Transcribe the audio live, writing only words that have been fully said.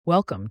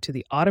Welcome to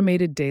the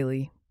Automated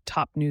Daily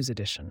Top News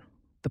Edition,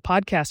 the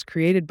podcast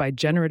created by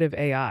Generative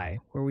AI,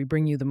 where we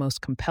bring you the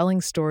most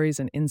compelling stories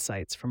and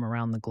insights from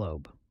around the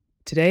globe.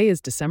 Today is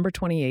December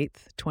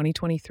 28th,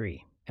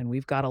 2023, and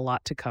we've got a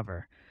lot to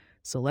cover,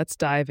 so let's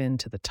dive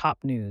into the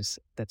top news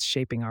that's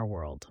shaping our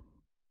world.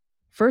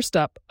 First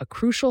up, a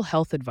crucial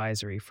health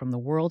advisory from the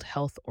World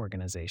Health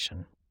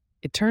Organization.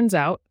 It turns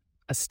out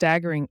a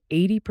staggering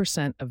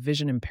 80% of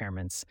vision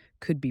impairments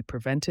could be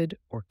prevented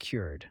or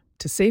cured.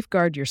 To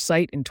safeguard your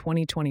sight in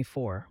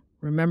 2024,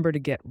 remember to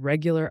get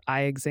regular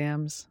eye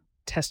exams,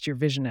 test your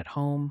vision at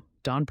home,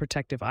 don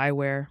protective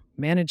eyewear,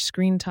 manage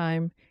screen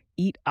time,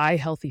 eat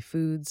eye-healthy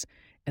foods,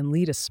 and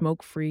lead a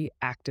smoke-free,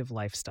 active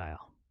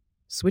lifestyle.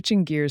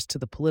 Switching gears to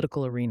the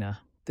political arena,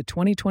 the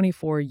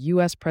 2024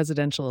 U.S.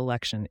 presidential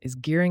election is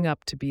gearing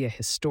up to be a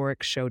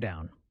historic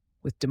showdown.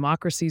 With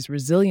democracy's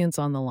resilience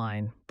on the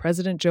line,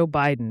 President Joe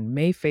Biden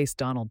may face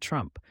Donald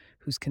Trump,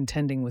 who's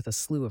contending with a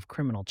slew of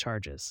criminal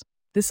charges.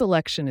 This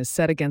election is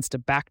set against a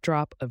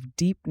backdrop of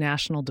deep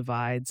national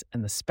divides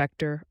and the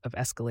specter of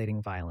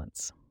escalating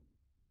violence.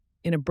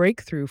 In a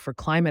breakthrough for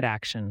climate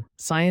action,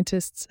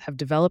 scientists have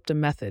developed a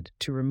method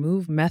to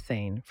remove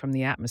methane from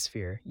the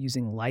atmosphere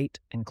using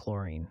light and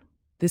chlorine.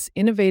 This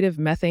innovative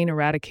methane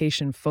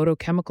eradication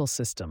photochemical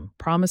system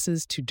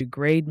promises to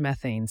degrade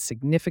methane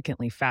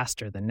significantly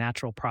faster than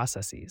natural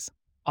processes,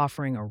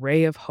 offering a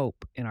ray of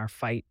hope in our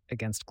fight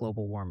against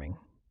global warming.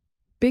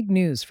 Big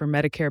news for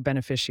Medicare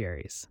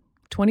beneficiaries.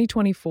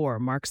 2024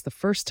 marks the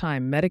first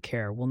time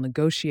Medicare will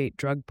negotiate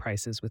drug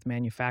prices with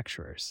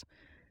manufacturers.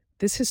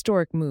 This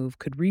historic move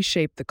could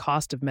reshape the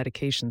cost of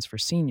medications for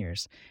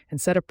seniors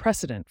and set a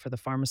precedent for the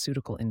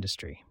pharmaceutical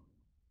industry.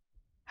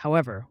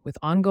 However, with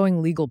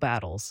ongoing legal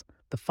battles,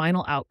 the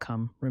final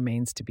outcome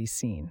remains to be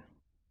seen.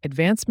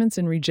 Advancements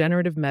in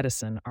regenerative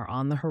medicine are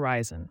on the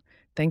horizon,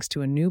 thanks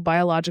to a new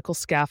biological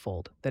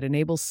scaffold that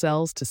enables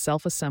cells to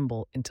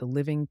self-assemble into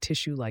living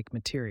tissue-like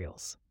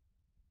materials.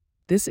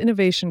 This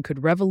innovation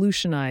could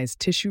revolutionize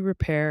tissue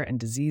repair and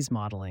disease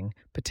modeling,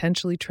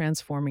 potentially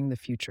transforming the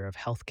future of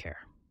healthcare.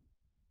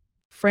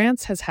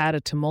 France has had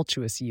a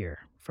tumultuous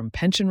year, from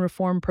pension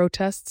reform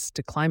protests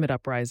to climate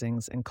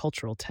uprisings and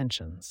cultural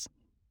tensions.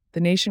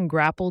 The nation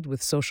grappled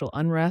with social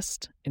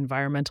unrest,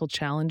 environmental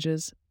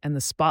challenges, and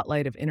the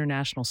spotlight of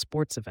international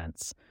sports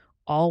events,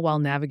 all while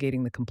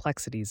navigating the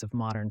complexities of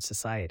modern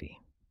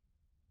society.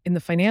 In the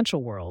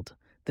financial world,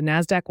 the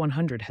Nasdaq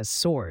 100 has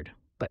soared,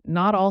 but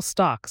not all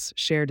stocks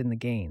shared in the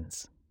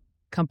gains.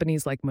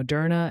 Companies like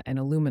Moderna and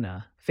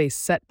Illumina face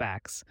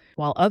setbacks,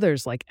 while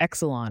others like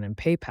Exelon and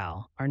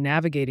PayPal are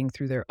navigating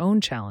through their own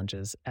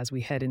challenges as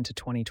we head into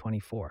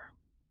 2024.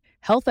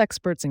 Health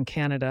experts in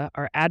Canada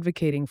are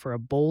advocating for a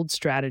bold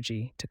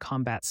strategy to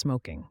combat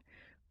smoking,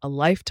 a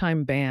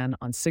lifetime ban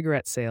on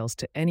cigarette sales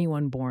to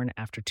anyone born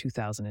after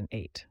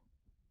 2008.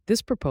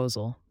 This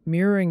proposal,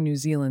 mirroring New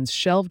Zealand's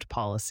shelved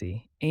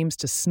policy, aims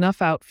to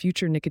snuff out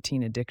future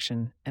nicotine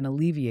addiction and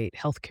alleviate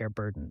healthcare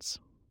burdens.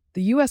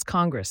 The U.S.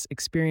 Congress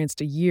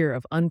experienced a year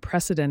of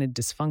unprecedented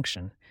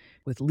dysfunction,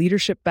 with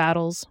leadership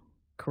battles,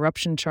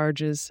 corruption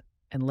charges,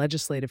 and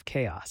legislative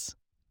chaos.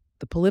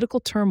 The political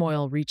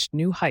turmoil reached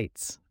new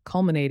heights,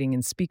 culminating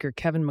in Speaker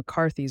Kevin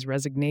McCarthy's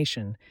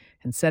resignation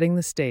and setting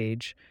the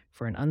stage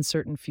for an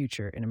uncertain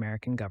future in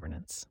American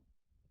governance.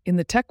 In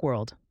the tech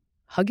world,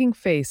 Hugging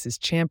Face is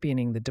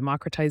championing the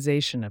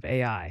democratization of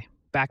AI,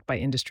 backed by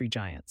industry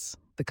giants.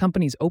 The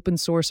company's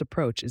open-source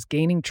approach is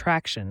gaining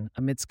traction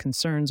amidst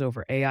concerns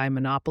over AI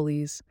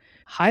monopolies,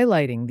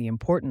 highlighting the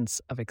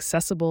importance of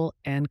accessible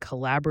and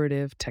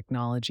collaborative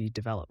technology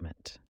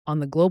development.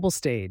 On the global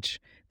stage,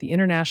 the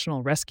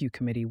International Rescue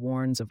Committee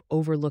warns of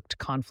overlooked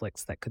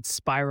conflicts that could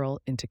spiral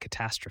into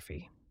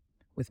catastrophe.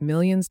 With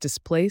millions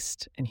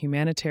displaced and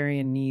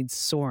humanitarian needs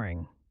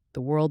soaring,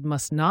 the world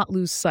must not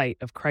lose sight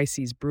of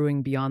crises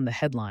brewing beyond the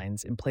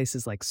headlines in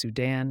places like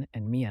Sudan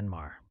and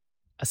Myanmar.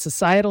 A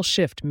societal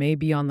shift may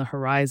be on the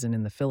horizon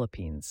in the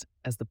Philippines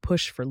as the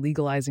push for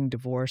legalizing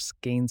divorce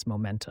gains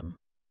momentum.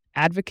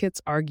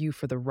 Advocates argue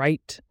for the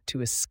right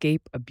to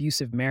escape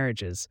abusive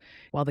marriages,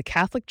 while the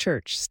Catholic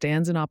Church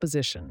stands in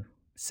opposition,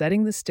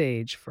 setting the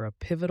stage for a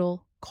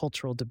pivotal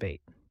cultural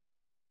debate.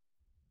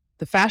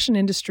 The fashion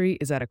industry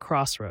is at a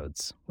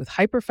crossroads, with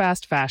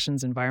hyper-fast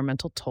fashion's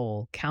environmental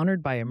toll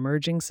countered by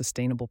emerging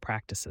sustainable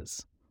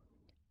practices.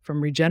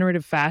 From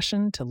regenerative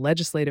fashion to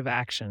legislative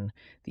action,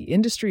 the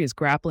industry is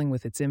grappling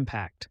with its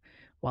impact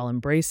while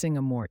embracing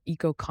a more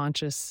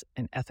eco-conscious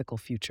and ethical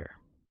future.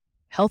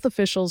 Health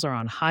officials are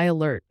on high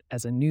alert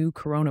as a new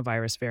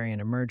coronavirus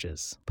variant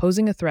emerges,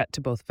 posing a threat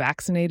to both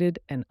vaccinated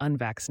and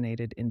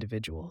unvaccinated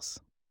individuals.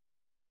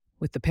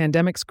 With the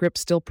pandemic's grip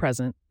still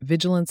present,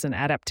 vigilance and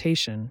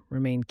adaptation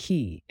remain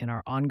key in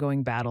our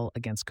ongoing battle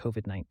against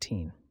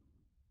COVID-19.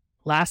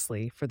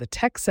 Lastly, for the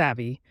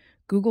tech-savvy,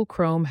 Google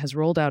Chrome has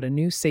rolled out a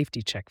new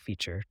safety check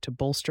feature to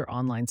bolster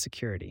online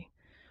security.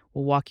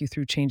 We'll walk you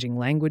through changing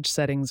language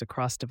settings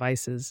across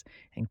devices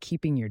and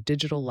keeping your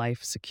digital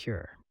life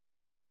secure.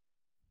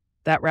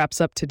 That wraps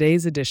up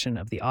today's edition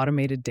of the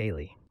Automated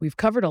Daily. We've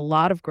covered a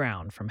lot of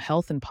ground from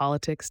health and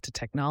politics to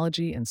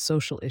technology and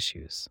social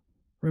issues.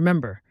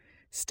 Remember,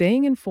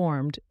 staying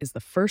informed is the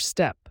first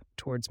step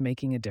towards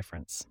making a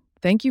difference.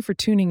 Thank you for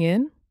tuning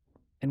in,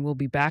 and we'll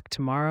be back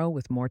tomorrow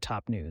with more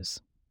top news.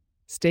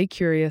 Stay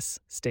curious,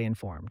 stay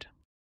informed.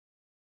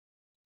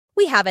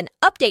 We have an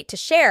update to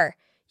share.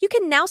 You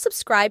can now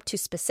subscribe to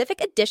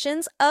specific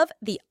editions of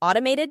the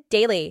Automated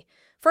Daily.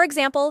 For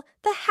example,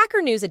 the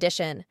Hacker News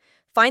edition.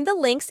 Find the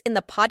links in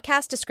the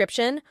podcast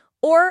description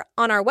or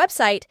on our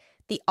website,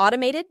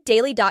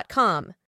 theautomateddaily.com.